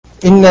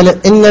إن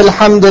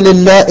الحمد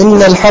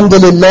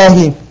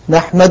لله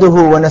نحمده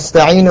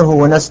ونستعينه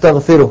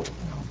ونستغفره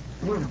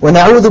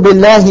ونعوذ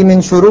بالله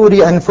من شرور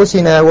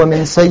أنفسنا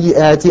ومن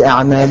سيئات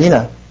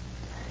أعمالنا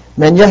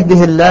من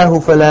يهده الله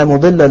فلا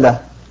مضل له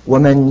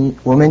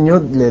ومن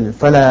يضلل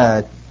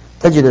فلا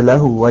تجد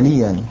له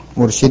وليا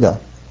مرشدا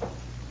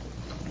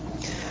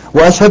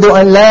وأشهد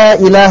أن لا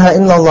إله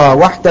إلا الله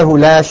وحده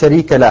لا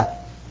شريك له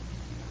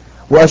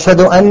وأشهد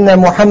أن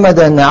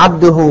محمدا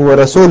عبده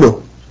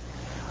ورسوله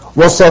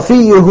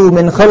وصفيه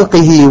من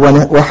خلقه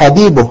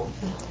وحبيبه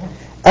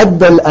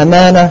أدى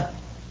الأمانة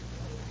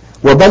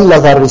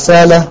وبلغ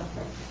الرسالة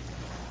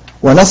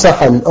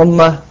ونصح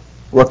الأمة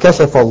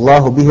وكشف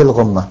الله به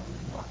الغمة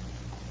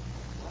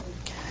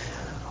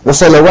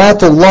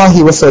وصلوات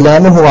الله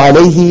وسلامه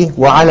عليه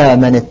وعلى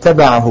من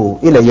اتبعه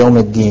إلى يوم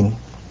الدين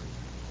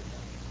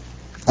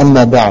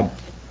أما بعد.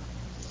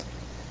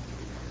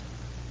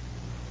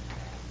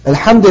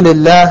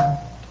 Alhamdulillah,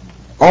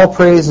 all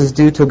praise is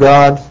due to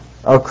God,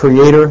 our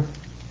Creator.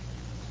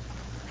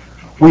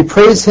 We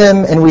praise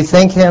Him and we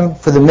thank Him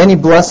for the many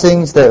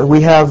blessings that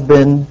we have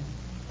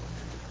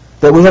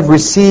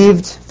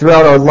received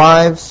throughout our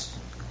lives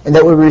and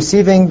that we're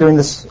receiving during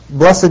this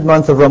blessed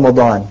month of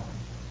Ramadan.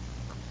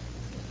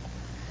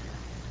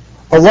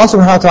 Allah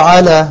subhanahu wa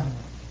ta'ala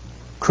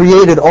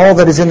created all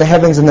that is in the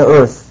heavens and the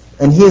earth,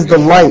 and He is the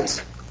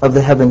light of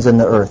the heavens and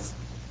the earth.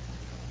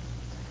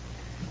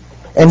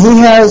 And He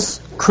has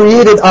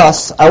created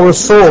us, our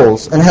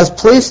souls, and has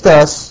placed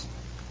us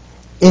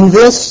in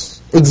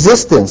this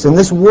existence, in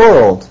this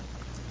world,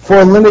 for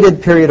a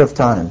limited period of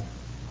time.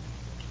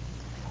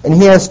 And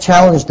He has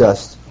challenged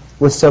us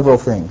with several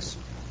things.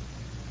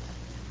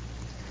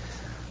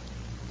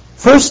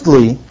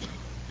 Firstly,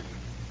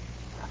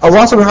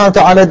 Allah subhanahu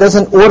wa ta'ala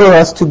doesn't order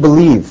us to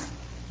believe.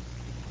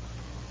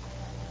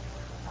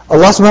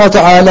 Allah subhanahu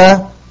wa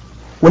ta'ala,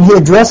 when He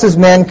addresses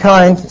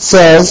mankind,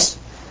 says,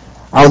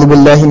 أعوذ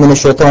بالله من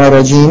الشيطان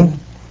الرجيم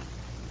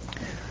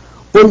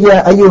قل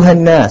يا أيها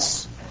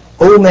الناس,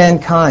 O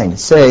mankind,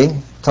 say,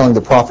 telling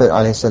the Prophet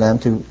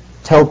ﷺ to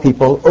tell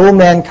people, O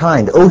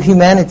mankind, O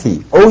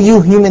humanity, O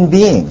you human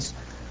beings,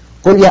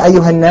 قل يا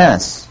أيها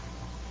الناس,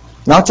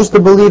 not just the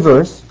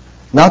believers,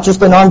 not just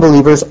the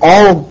non-believers,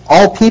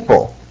 all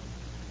people.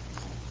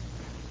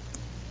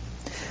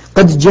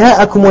 قد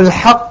جاءكم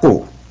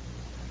الحق,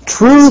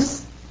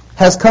 truth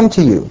has come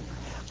to you.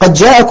 قد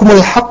جاءكم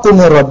الحق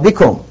من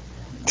ربكم,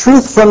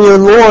 truth from your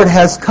Lord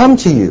has come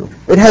to you.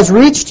 It has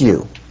reached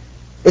you.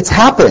 It's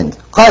happened.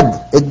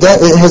 قد, it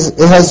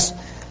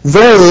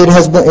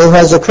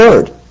has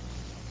occurred.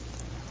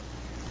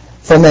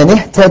 فَمَنِ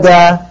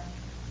اهْتَدَى,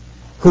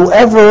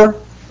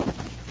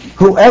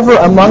 whoever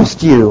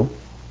amongst you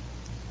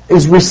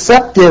is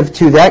receptive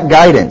to that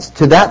guidance,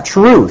 to that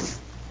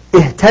truth.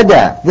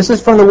 اهْتَدَى, this is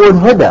from the word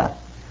huda.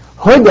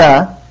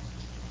 Huda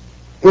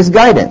is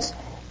guidance.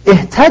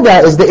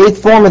 اهْتَدَى is the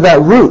eighth form of that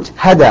root,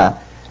 hada,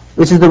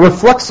 which is the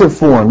reflexive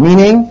form,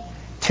 meaning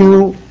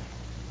to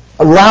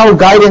allow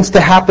guidance to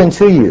happen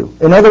to you.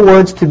 In other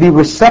words, to be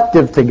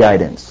receptive to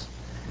guidance.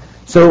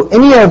 So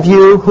any of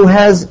you who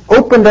has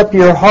opened up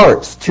your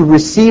hearts to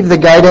receive the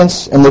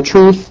guidance and the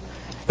truth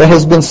that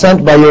has been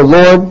sent by your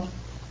Lord,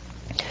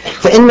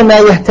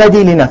 فَإِنَّمَا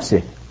يَهْتَدِي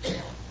لِنَفْسِهِ,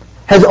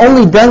 has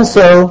only done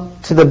so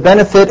to the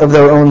benefit of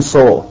their own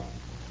soul.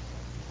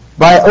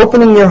 By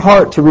opening your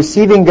heart to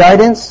receiving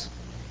guidance,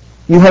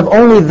 you have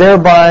only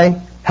thereby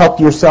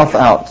helped yourself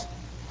out.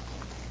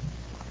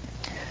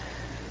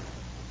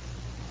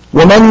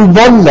 وَمَنْ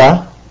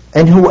ضَلَّ,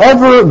 and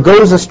whoever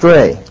goes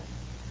astray,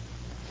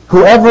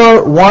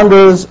 whoever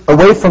wanders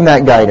away from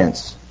that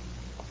guidance,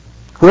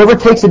 whoever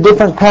takes a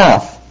different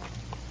path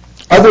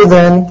other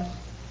than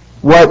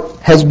what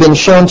has been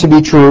shown to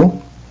be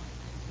true,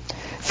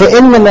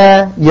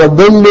 فَإِنَّمَا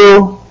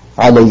يَضِلُّ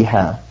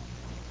عَلَيْهَا,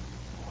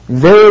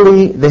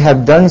 verily they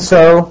have done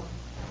so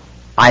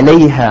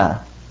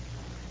عَلَيْهَا,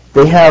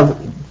 they have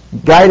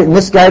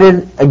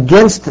misguided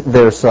against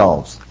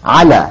themselves.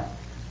 Ala.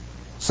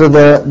 So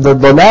the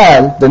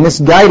dalal, the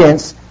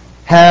misguidance,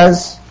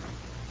 has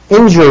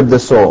injured the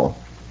soul,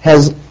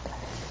 has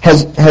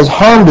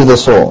harmed the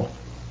soul.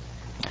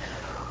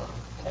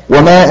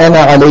 وَمَا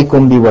أَنَا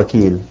عَلَيْكُمْ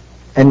بِوَكِيلٍ,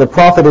 and the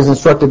Prophet is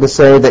instructed to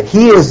say that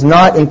he is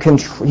not in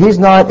control, he's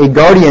not a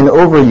guardian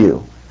over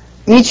you.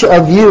 Each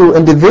of you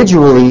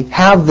individually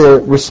have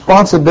the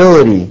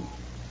responsibility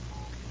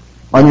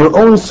on your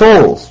own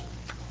souls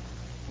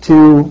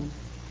to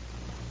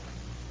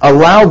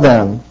allow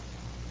them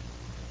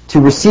to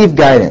receive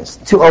guidance,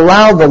 to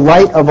allow the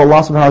light of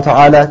Allah subhanahu wa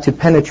ta'ala to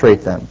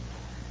penetrate them,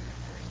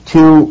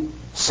 to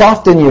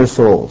soften your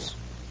souls,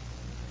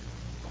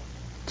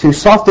 to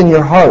soften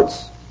your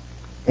hearts,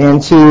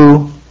 and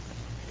to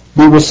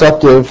be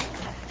receptive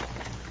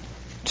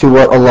to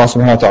what Allah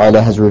subhanahu wa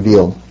ta'ala has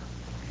revealed.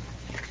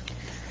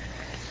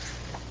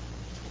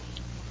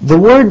 The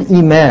word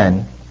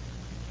iman,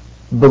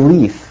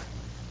 belief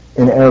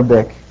in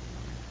Arabic,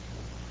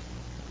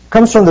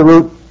 comes from the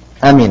root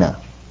amina,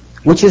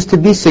 which is to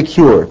be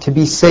secure, to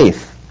be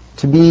safe,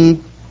 to be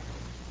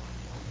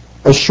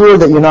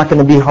assured that you're not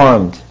going to be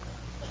harmed.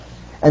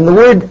 And the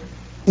word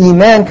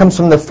iman comes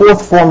from the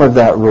fourth form of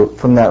that root,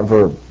 from that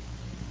verb.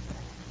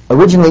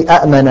 Originally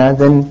a'mana,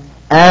 then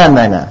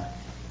amana.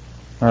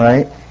 All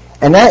right?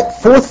 And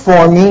that fourth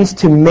form means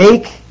to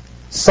make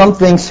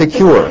something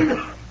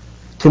secure,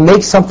 to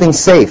make something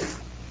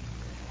safe.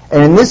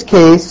 And in this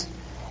case,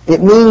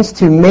 it means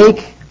to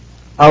make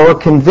our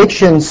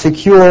conviction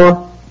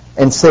secure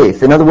and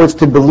safe. In other words,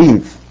 to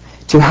believe.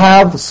 To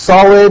have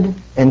solid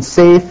and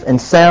safe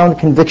and sound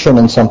conviction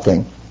in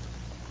something.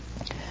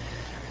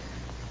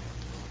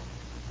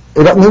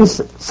 It means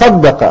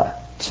saddaqa,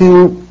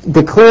 to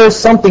declare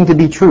something to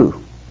be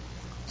true.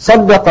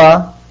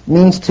 Saddaqa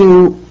means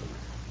to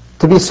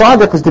be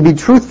sadiq is to be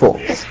truthful.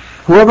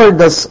 Whoever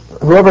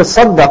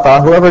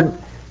saddaqa, whoever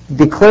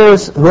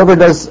declares, whoever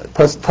does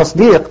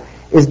tasdeeq,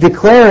 is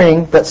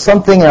declaring that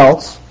something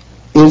else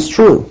is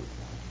true.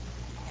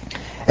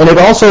 And it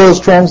also is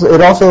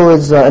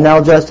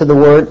analogized to the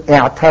word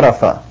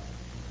i'tarafa.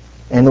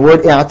 And the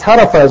word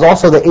i'tarafa is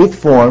also the eighth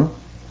form,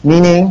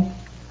 meaning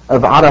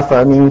of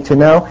arafa, meaning to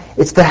know.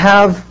 It's to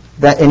have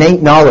that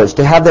innate knowledge,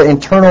 to have that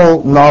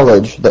internal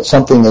knowledge that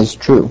something is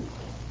true.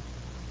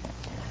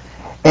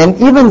 And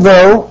even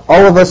though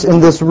all of us in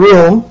this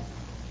room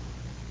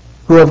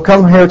who have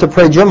come here to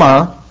pray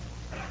Jum'ah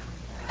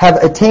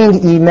have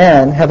attained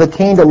iman, have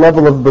attained a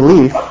level of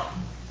belief,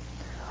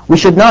 we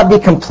should not be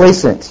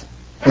complacent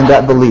in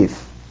that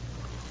belief.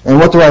 And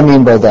what do I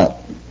mean by that?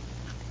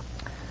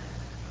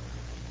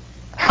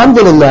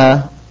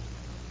 Alhamdulillah,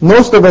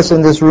 most of us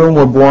in this room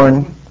were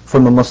born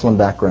from a Muslim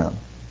background.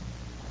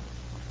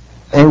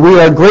 And we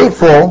are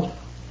grateful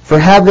for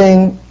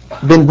having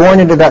been born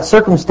into that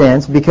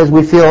circumstance because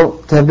we feel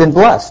to have been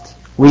blessed.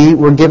 We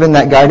were given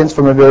that guidance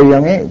from a very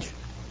young age.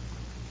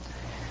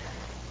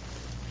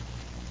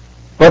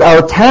 But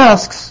our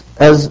task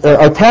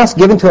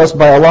given to us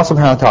by Allah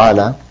subhanahu wa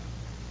ta'ala,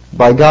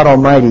 by God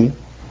Almighty,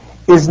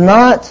 is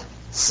not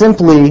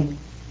simply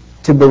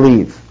to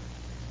believe.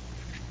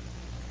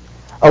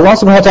 Allah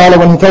subhanahu wa ta'ala,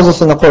 when He tells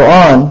us in the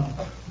Quran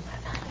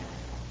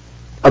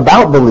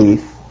about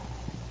belief,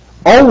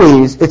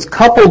 always it's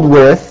coupled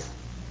with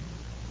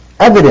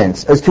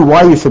evidence as to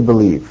why you should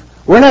believe.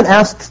 We're not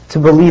asked to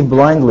believe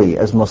blindly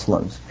as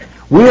Muslims.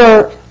 We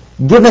are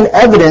given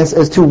evidence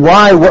as to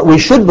why what we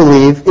should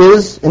believe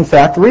is in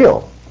fact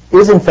real,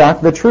 is in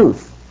fact the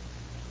truth.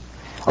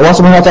 Allah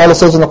subhanahu wa ta'ala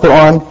says in the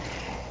Quran,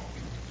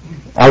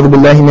 أعوذ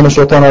بالله من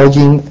الشيطان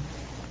الرجيم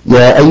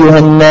يا أيها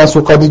الناس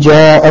قد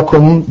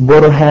جاءكم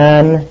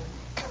برهان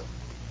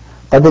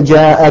قد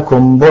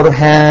جاءكم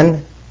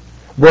برهان.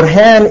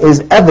 Burhan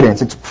is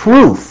evidence, it's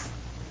proof.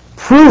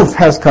 Proof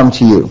has come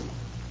to you.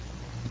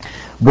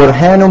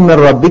 Burhanum min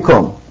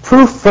rabbikum,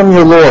 proof from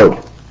your Lord.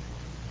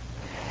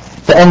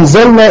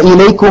 فَأَنزَلْنَا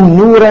إِلَيْكُمْ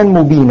نُورًا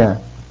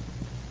مُبِينًا.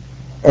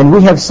 And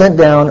we have sent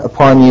down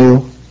upon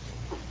you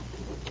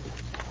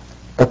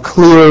a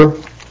clear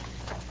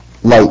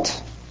light.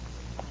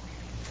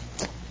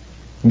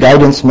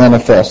 Guidance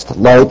manifest,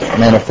 light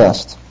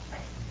manifest.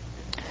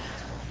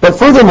 But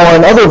furthermore,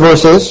 in other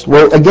verses,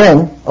 where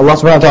again, Allah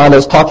subhanahu wa ta'ala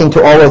is talking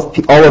to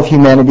all of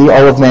humanity,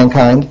 all of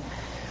mankind,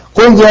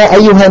 قُلْ يَا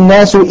أَيُّهَا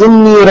النَّاسُ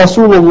إِنِّي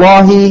رَسُولُ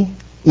اللَّهِ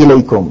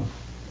إِلَيْكُمْ.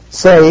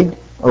 Say,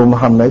 O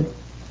Muhammad,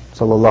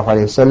 sallallahu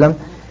alayhi wa sallam,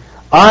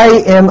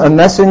 I am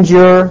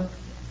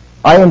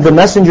the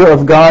messenger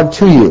of God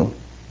to you,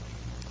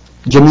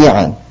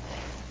 جميعا.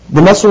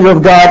 The messenger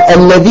of God,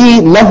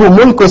 الَّذِي لَهُ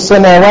مُلْكُ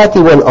السَّمَاوَاتِ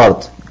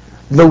وَالْأَرْضِ.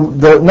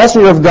 The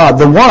messenger of God,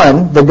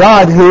 the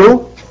God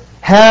who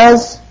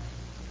has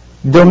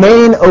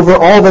domain over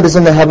all that is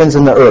in the heavens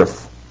and the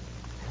earth.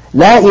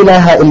 La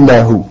ilaha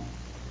illahu.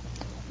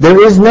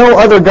 There is no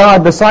other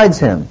God besides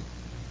Him.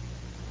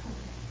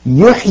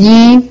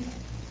 Yuhyi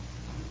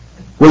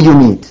wa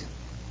yumit.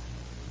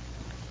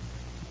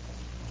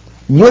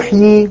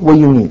 Yuhyi wa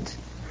yumit.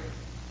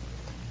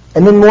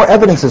 And then more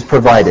evidence is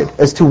provided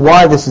as to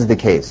why this is the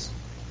case.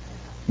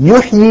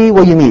 Yuhyi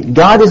wa yumit.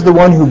 God is the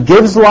one who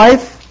gives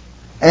life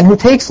and who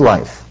takes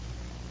life.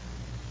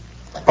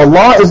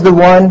 Allah is the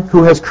one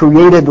who has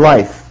created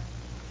life.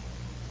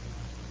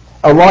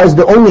 Allah is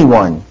the only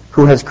one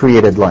who has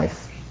created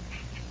life.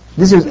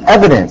 This is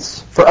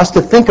evidence for us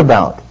to think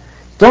about.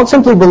 Don't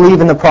simply believe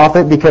in the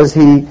Prophet because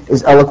he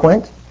is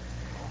eloquent.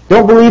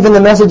 Don't believe in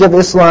the message of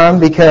Islam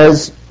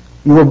because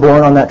you were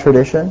born on that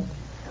tradition.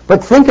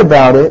 But think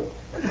about it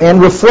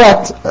and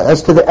reflect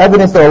as to the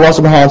evidence that Allah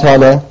subhanahu wa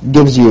ta'ala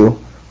gives you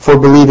for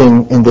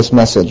believing in this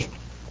message.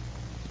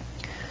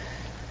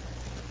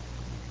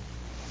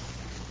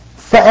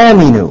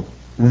 فَآمِنُوا.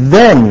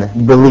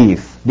 Then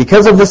believe.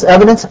 Because of this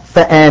evidence,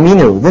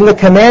 فَآمِنُوا. Then the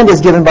command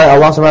is given by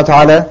Allah subhanahu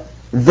wa ta'ala,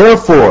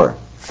 therefore,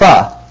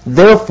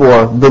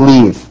 therefore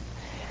believe.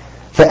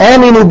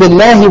 فَآمِنُوا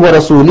بِاللَّهِ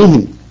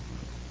وَرَسُولِهِ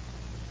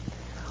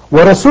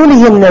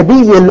وَرَسُولِهِ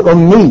النَّبِيِّ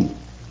الْأُمِّيِّ.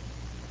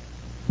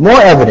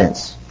 More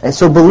evidence. And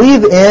so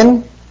believe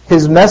in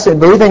His message,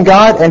 believe in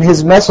God and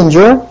His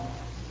messenger,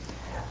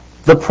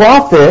 the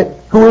prophet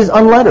who is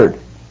unlettered.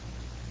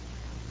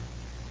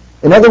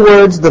 In other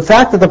words, the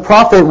fact that the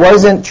prophet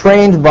wasn't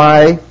trained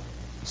by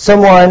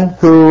someone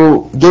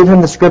who gave him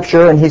the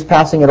scripture and he's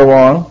passing it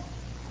along,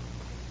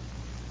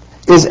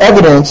 is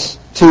evidence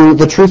to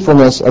the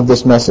truthfulness of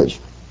this message.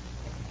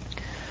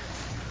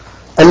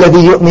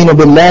 الذي يؤمن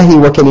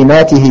بالله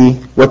وكلماته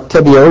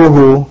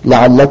واتبعوه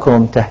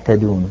لعلكم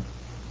تهتدون.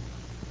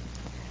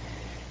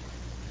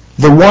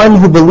 The one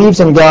who believes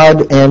in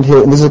God, and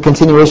this is a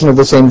continuation of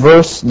the same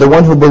verse, the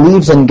one who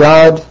believes in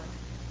God,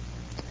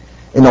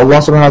 in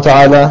Allah subhanahu wa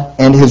ta'ala,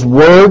 and His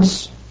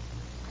words,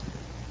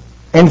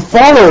 and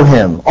follow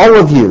Him, all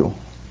of you.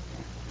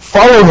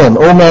 Follow Him,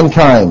 O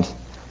mankind,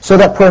 so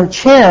that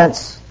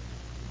perchance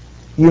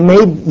you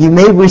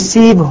may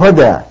receive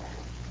huda.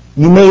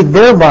 You may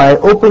thereby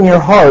open your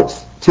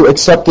hearts to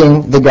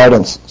accepting the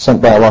guidance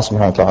sent by Allah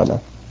subhanahu wa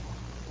ta'ala.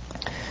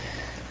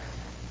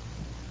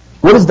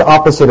 What is the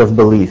opposite of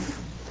belief?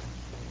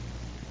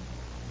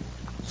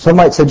 Some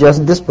might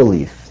suggest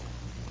disbelief.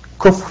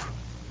 Kufr.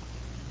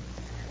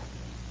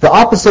 The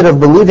opposite of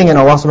believing in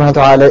Allah subhanahu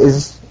wa ta'ala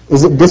is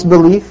it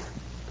disbelief?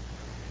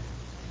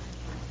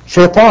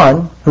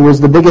 Shaitan, who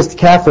is the biggest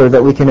kafir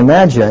that we can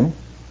imagine,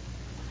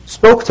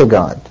 spoke to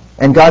God,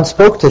 and God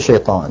spoke to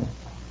Shaitan.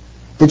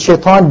 Did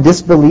Shaitan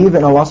disbelieve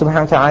in Allah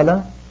subhanahu wa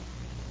ta'ala?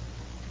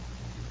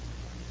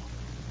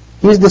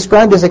 He is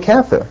described as a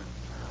kafir.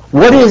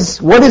 What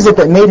is it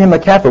that made him a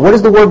kafir? What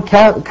does the word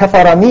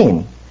kafara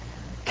mean?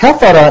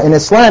 Kafara in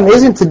Islam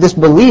isn't to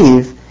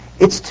disbelieve,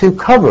 it's to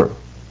cover.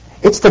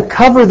 It's to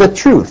cover the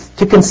truth,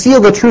 to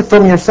conceal the truth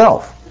from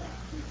yourself.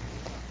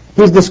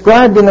 He's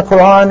described in the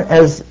Quran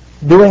as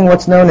doing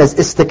what's known as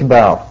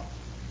istikbar.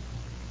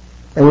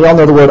 And we all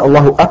know the word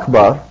Allahu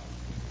Akbar,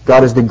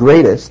 God is the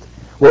greatest.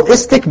 Well,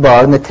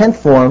 istikbar in the 10th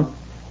form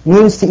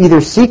means to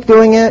either seek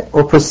doing it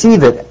or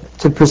perceive it,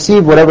 to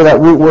perceive whatever that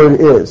root word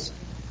is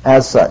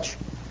as such.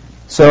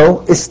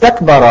 So,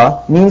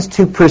 istakbara means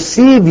to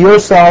perceive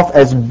yourself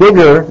as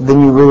bigger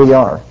than you really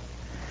are.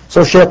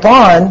 So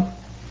Shaitan,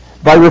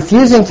 by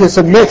refusing to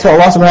submit to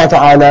Allah subhanahu wa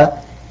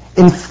ta'ala,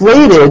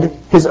 inflated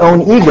his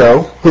own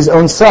ego, his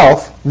own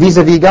self,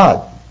 vis-a-vis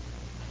God.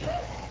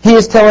 He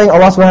is telling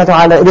Allah subhanahu wa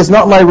ta'ala, it is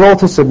not my role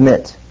to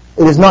submit.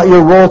 It is not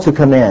your role to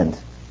command.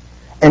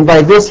 And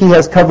by this he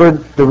has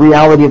covered the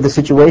reality of the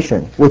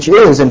situation, which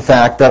is, in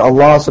fact, that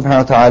Allah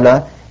subhanahu wa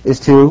ta'ala is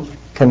to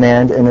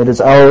command, and it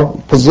is our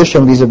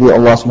position vis-a-vis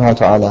Allah subhanahu wa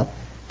ta'ala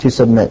to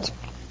submit.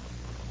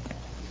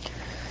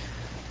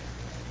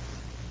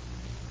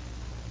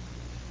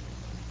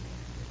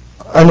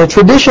 And a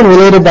tradition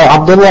related by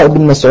Abdullah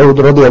ibn Mas'ud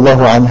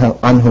radiallahu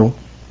anhu,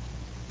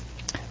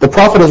 the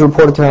Prophet is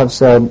reported to have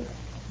said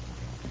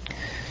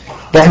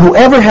that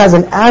whoever has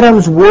an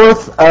atom's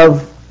worth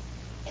of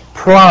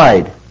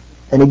pride,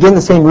 and again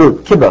the same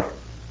root, kibr,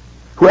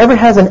 whoever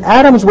has an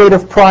atom's weight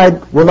of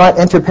pride will not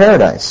enter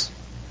paradise.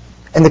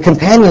 And the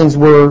companions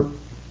were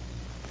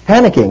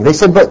panicking. They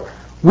said, but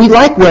we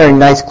like wearing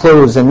nice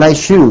clothes and nice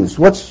shoes.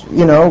 What's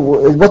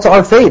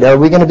our fate? Are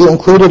we going to be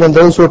included in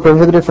those who are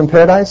prohibited from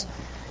paradise?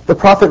 The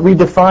Prophet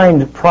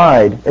redefined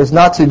pride as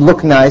not to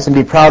look nice and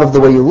be proud of the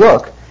way you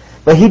look,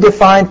 but he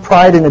defined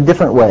pride in a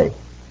different way.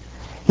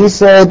 He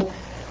said,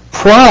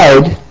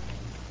 pride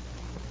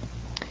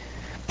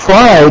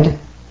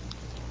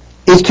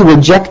is to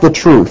reject the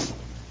truth.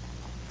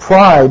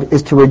 Pride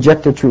is to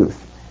reject the truth.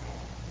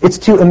 It's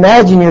to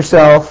imagine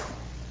yourself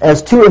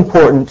as too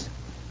important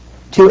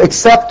to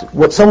accept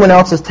what someone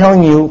else is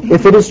telling you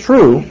if it is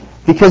true,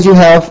 because you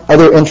have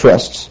other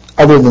interests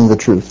other than the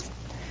truth.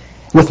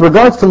 With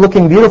regards to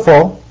looking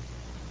beautiful,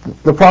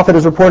 the Prophet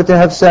is reported to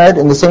have said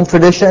in the same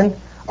tradition,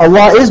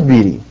 Allah is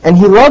beauty, and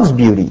He loves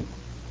beauty.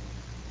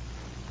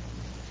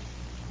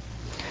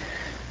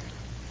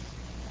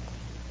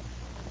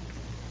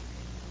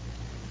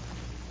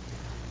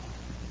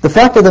 The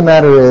fact of the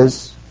matter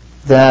is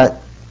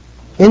that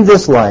in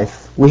this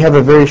life, we have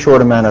a very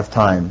short amount of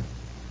time.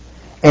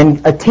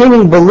 And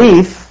attaining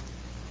belief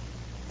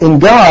in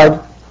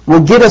God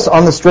will get us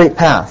on the straight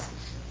path.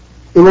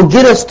 It will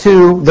get us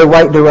to the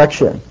right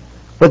direction.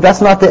 But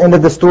that's not the end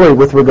of the story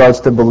with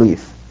regards to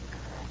belief.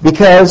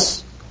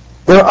 Because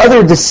there are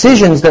other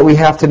decisions that we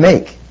have to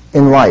make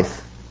in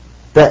life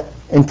that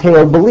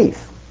entail belief.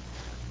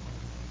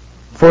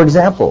 For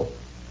example,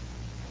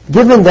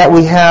 given that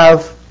we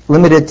have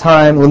limited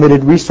time,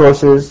 limited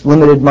resources,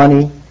 limited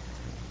money,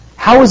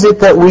 how is it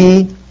that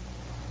we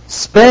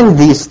spend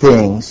these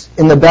things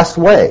in the best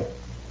way?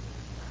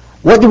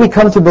 What do we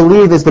come to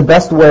believe is the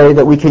best way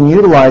that we can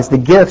utilize the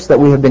gifts that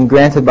we have been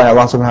granted by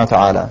Allah subhanahu wa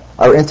ta'ala?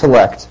 Our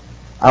intellect,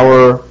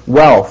 our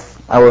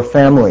wealth, our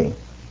family,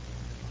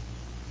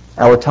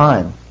 our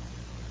time.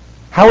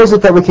 How is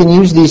it that we can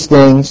use these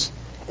things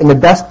in the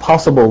best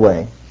possible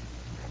way,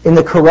 in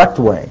the correct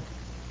way?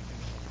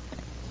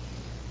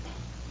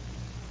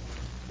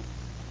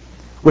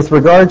 With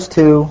regards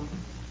to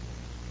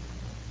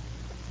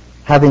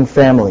having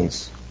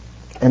families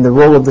and the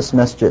role of this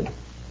masjid,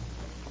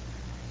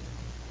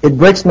 it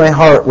breaks my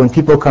heart when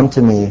people come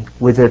to me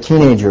with their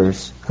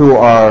teenagers who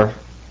are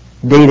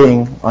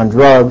dating on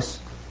drugs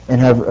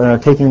and are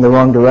taking the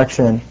wrong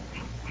direction.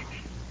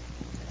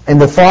 And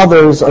the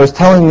fathers are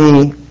telling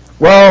me,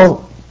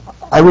 well,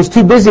 I was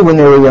too busy when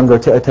they were younger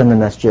to attend the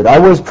masjid. I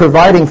was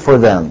providing for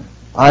them.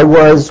 I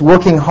was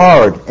working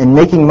hard and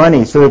making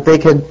money so that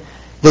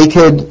they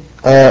could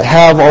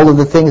have all of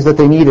the things that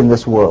they need in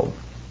this world.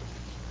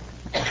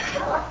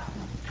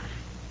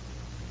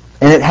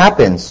 And it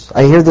happens.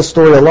 I hear this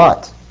story a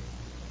lot.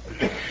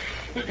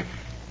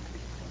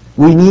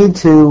 We need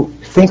to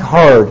think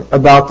hard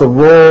about the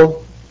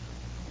role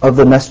of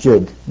the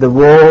masjid, the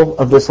role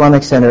of the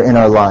Islamic Center in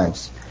our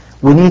lives.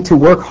 We need to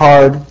work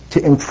hard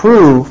to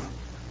improve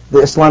the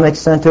Islamic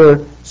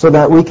Center so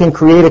that we can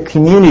create a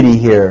community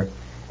here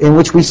in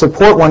which we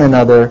support one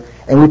another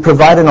and we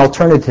provide an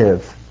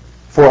alternative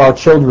for our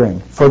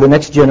children, for the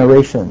next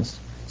generations,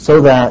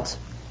 so that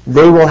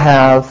they will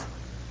have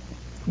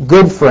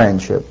good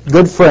friendship,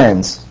 good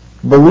friends,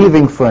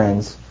 believing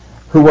friends,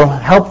 who will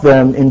help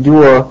them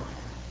endure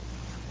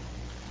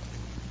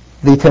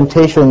the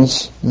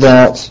temptations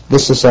that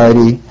this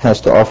society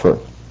has to offer.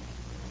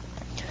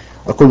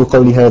 أقول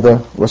قولي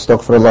هذا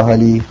واستغفر الله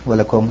لي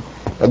ولكم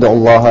أدعو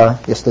الله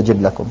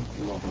يستجب لكم.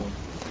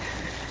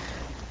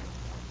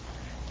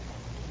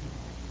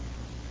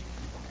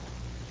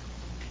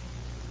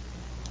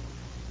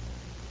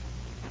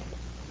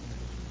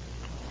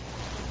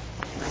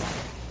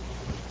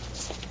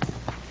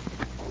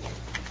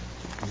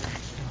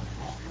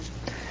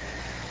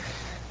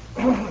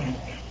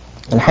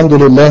 الحمد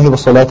لله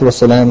والصلاة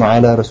والسلام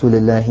على رسول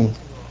الله.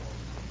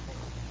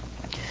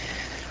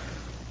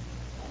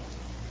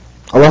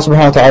 Allah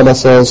subhanahu wa ta'ala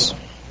says,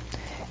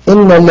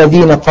 إِنَّ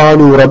الَّذِينَ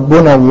قَالُوا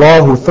رَبُّنَا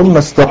اللَّهُ ثُمَّ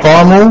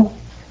اسْتَقَامُوا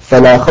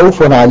فَلَا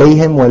خَوْفٌ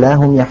عَلَيْهِمْ وَلَا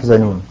هُمْ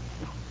يَحْزَنُونَ.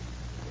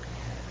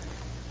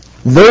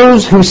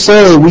 Those who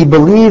say we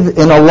believe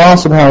in Allah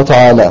subhanahu wa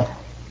ta'ala,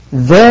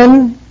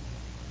 then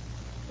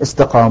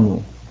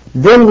استقاموا,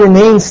 then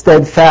remain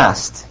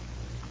steadfast.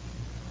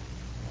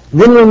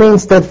 Then remain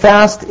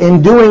steadfast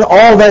in doing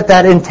all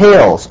that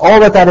entails, all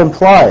that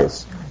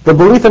implies. The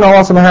belief in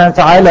Allah subhanahu wa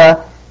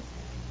ta'ala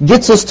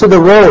gets us to the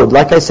road,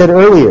 like I said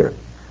earlier,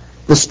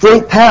 the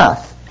straight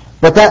path.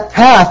 But that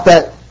path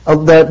that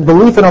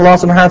belief in Allah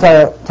subhanahu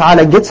wa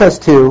ta'ala gets us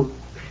to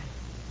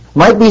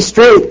might be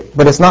straight,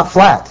 but it's not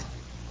flat.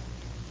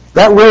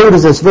 That road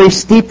is this very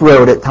steep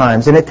road at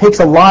times, and it takes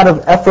a lot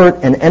of effort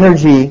and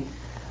energy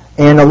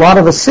and a lot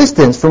of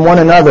assistance from one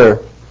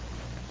another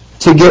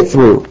to get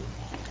through.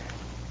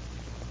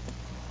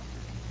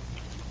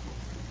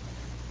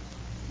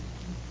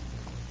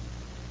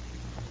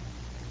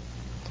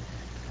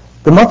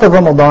 The month of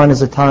Ramadan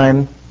is a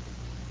time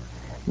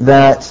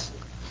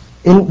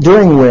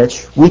during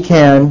which we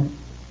can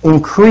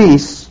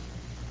increase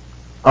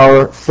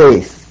our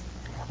faith.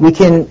 We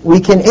can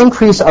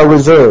increase our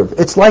reserve.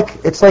 It's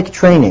like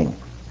training.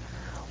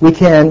 We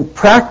can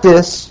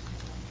practice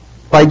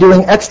by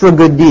doing extra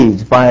good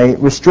deeds, by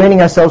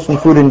restraining ourselves from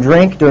food and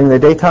drink during the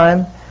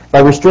daytime,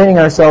 by restraining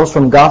ourselves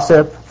from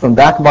gossip, from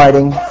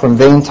backbiting, from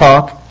vain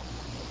talk,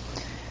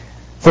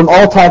 from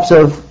all types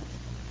of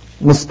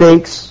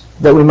mistakes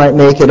that we might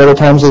make at other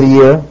times of the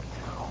year.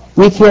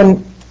 We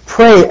can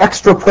pray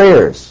extra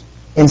prayers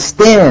and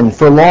stand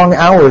for long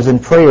hours in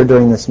prayer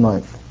during this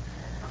month.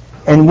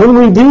 And when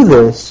we do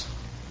this,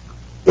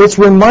 it's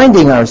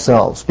reminding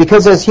ourselves,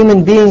 because as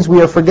human beings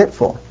we are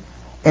forgetful.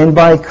 And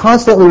by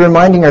constantly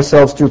reminding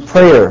ourselves through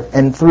prayer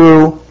and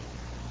through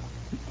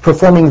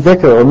performing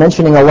dhikr or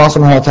mentioning Allah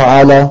subhanahu wa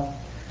ta'ala,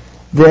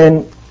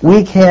 then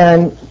we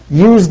can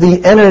use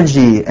the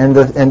energy and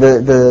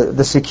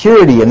the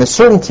security and the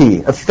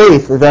certainty of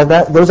faith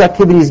that those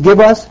activities give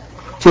us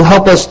to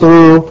help us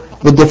through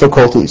the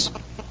difficulties.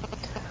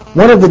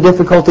 One of the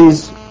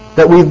difficulties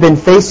that we've been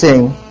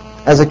facing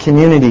as a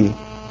community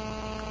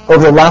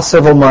over the last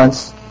several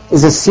months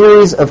is a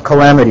series of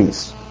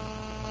calamities.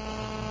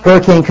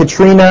 Hurricane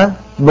Katrina,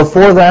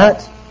 before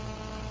that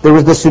there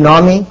was the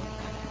tsunami,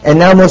 and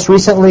now most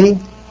recently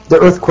the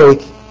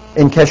earthquake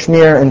in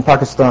Kashmir in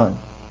Pakistan.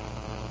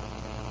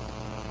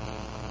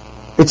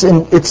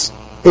 It's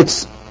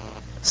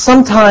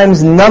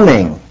sometimes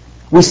numbing.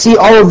 We see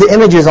all of the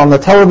images on the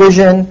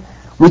television.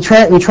 We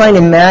try and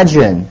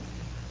imagine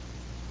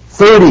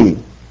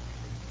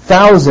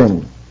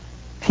 30,000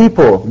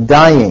 people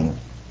dying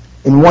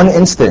in one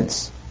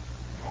instance,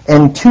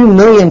 and 2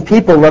 million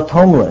people left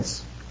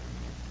homeless.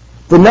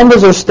 The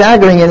numbers are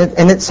staggering,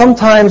 and it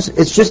sometimes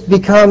it just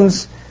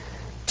becomes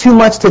too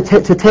much to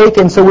take,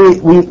 and so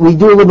we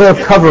do a little bit of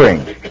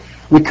covering.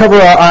 We cover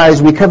our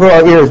eyes, we cover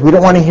our ears. We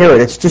don't want to hear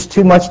it. It's just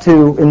too much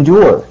to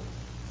endure.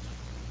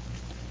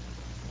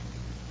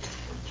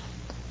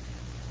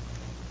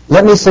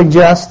 Let me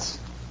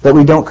suggest that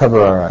we don't cover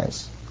our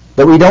eyes,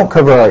 that we don't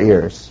cover our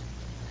ears,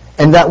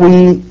 and that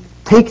we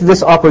take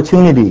this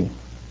opportunity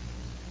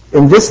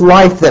in this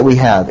life that we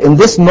have, in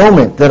this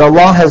moment that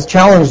Allah has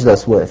challenged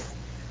us with,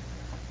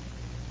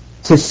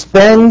 to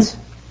spend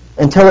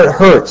until it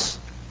hurts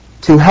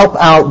to help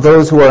out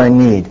those who are in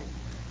need,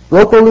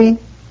 locally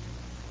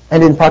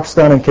and in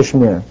Pakistan and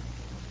Kashmir.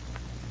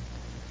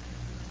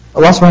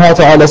 Allah subhanahu wa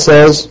ta'ala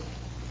says,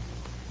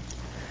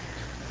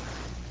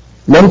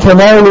 لَن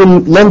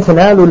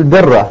تَنَالُوا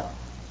الْبِرَّ,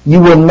 you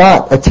will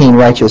not attain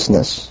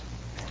righteousness,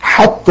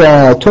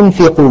 حَتَّى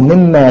تُنْفِقُوا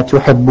مِمَّا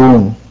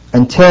تُحِبُّونَ,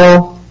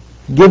 until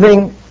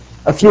giving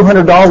a few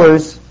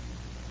 $100s,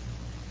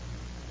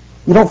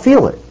 you don't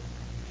feel it.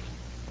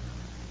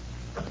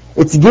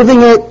 It's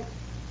giving it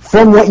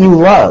from what you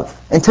love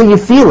until you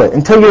feel it,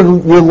 until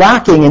you're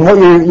lacking in what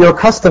you're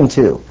accustomed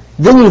to.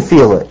 Then you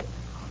feel it.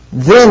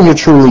 Then you're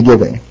truly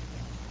giving.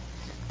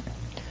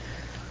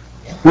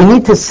 We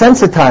need to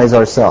sensitize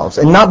ourselves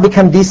and not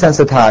become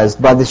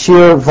desensitized by the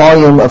sheer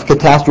volume of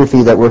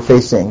catastrophe that we're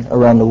facing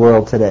around the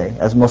world today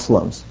as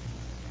Muslims.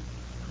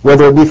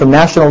 Whether it be from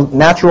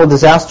natural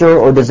disaster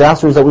or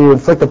disasters that we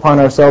inflict upon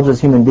ourselves as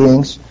human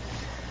beings,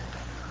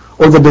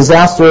 or the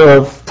disaster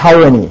of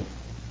tyranny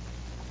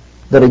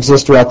that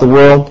exists throughout the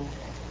world.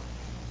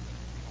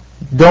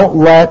 Don't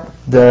let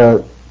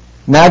the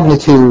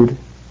magnitude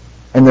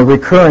and the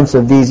recurrence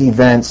of these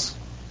events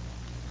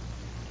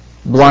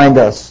blind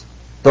us.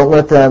 Don't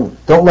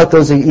let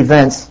those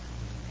events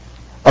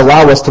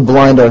allow us to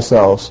blind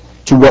ourselves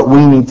to what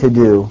we need to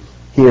do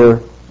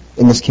here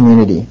in this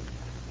community.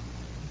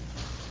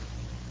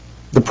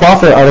 The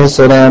Prophet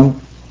ﷺ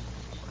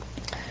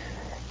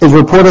is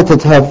reported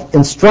to have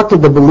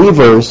instructed the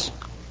believers,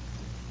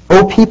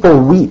 "O people,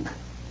 weep.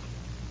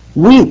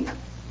 Weep.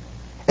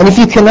 And if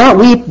you cannot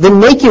weep, then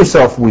make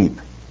yourself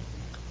weep."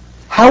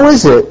 How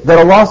is it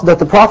that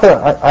the Prophet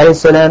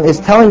ﷺ is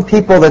telling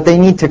people that they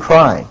need to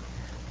cry?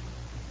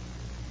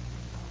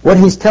 What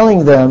he's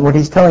telling them, what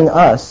he's telling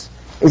us,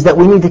 is that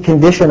we need to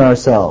condition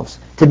ourselves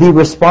to be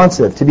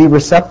responsive, to be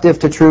receptive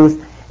to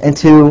truth, and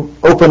to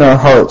open our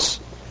hearts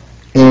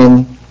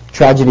in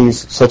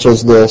tragedies such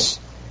as this,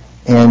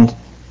 and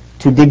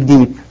to dig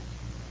deep.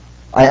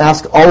 I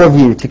ask all of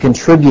you to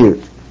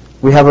contribute.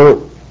 We have a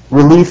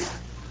relief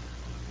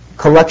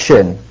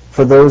collection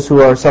for those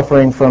who are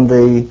suffering from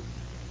the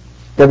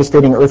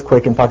devastating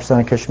earthquake in Pakistan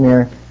and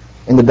Kashmir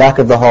in the back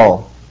of the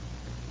hall.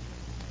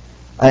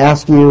 I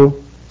ask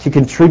you to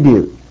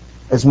contribute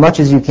as much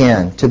as you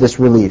can to this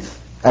relief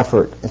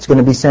effort. It's going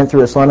to be sent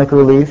through Islamic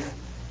Relief,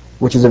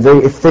 which is a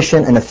very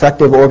efficient and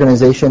effective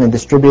organization in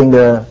distributing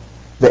the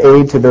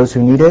aid to those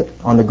who need it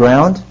on the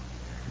ground.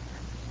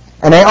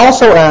 And I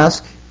also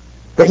ask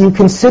that you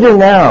consider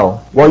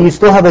now, while you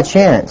still have a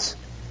chance,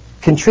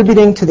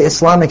 contributing to the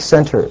Islamic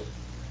Center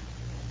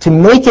to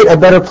make it a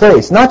better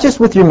place. Not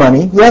just with your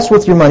money, yes,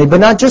 with your money, but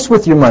not just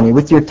with your money,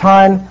 with your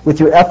time, with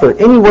your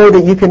effort. Any way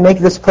that you can make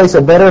this place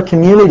a better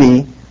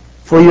community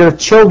for your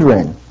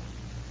children,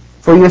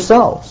 for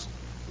yourselves.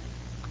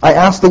 I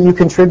ask that you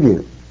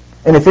contribute.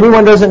 And if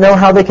anyone doesn't know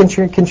how they can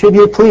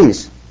contribute,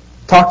 please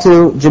talk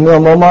to Jamil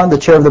Moman, the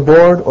chair of the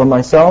board, or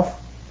myself.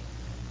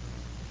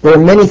 There are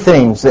many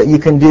things that you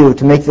can do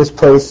to make this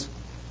place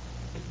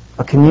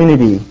a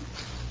community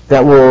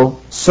that will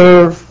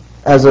serve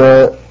as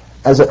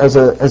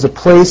a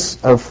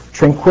place of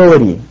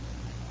tranquility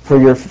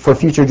for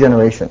future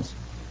generations.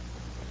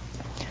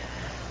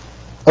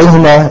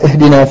 اللهم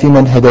اهدنا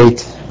فيمن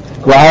هديت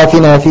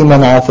وعافنا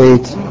فيمن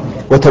عافيت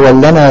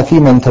وتولنا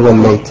فيمن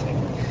توليت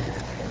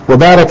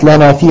وبارك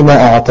لنا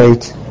فيما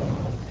أعطيت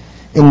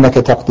إنك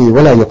تقضي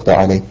ولا يقضى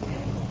عليك.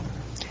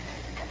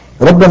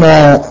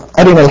 ربنا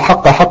أرنا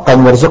الحق حقا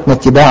وارزقنا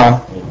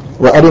اتباعه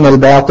وأرنا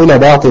الباطل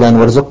باطلا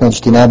وارزقنا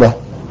اجتنابه.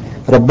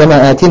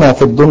 ربنا آتنا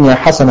في الدنيا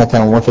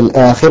حسنة وفي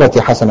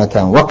الآخرة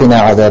حسنة وقنا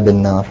عذاب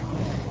النار.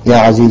 يا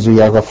عزيز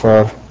يا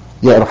غفار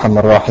يا أرحم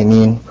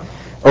الراحمين.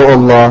 O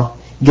Allah,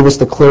 give us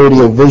the clarity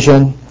of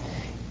vision,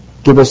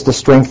 give us the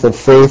strength of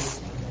faith,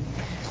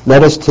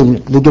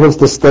 give us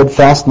the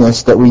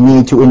steadfastness that we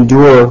need to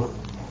endure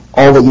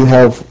all that you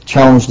have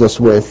challenged us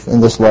with in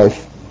this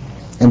life,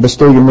 and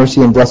bestow your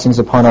mercy and blessings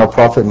upon our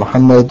Prophet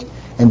Muhammad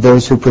and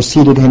those who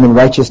preceded him in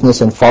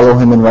righteousness and follow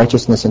him in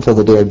righteousness until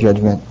the day of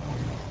judgment.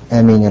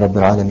 آمين يا رب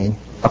العالمين.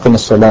 أقم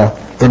الصلاة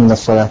إن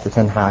الصلاة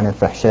تنهى عن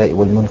الفحشاء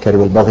والمنكر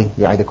والبغي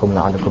يعظكم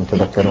لعلكم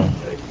تذكرون.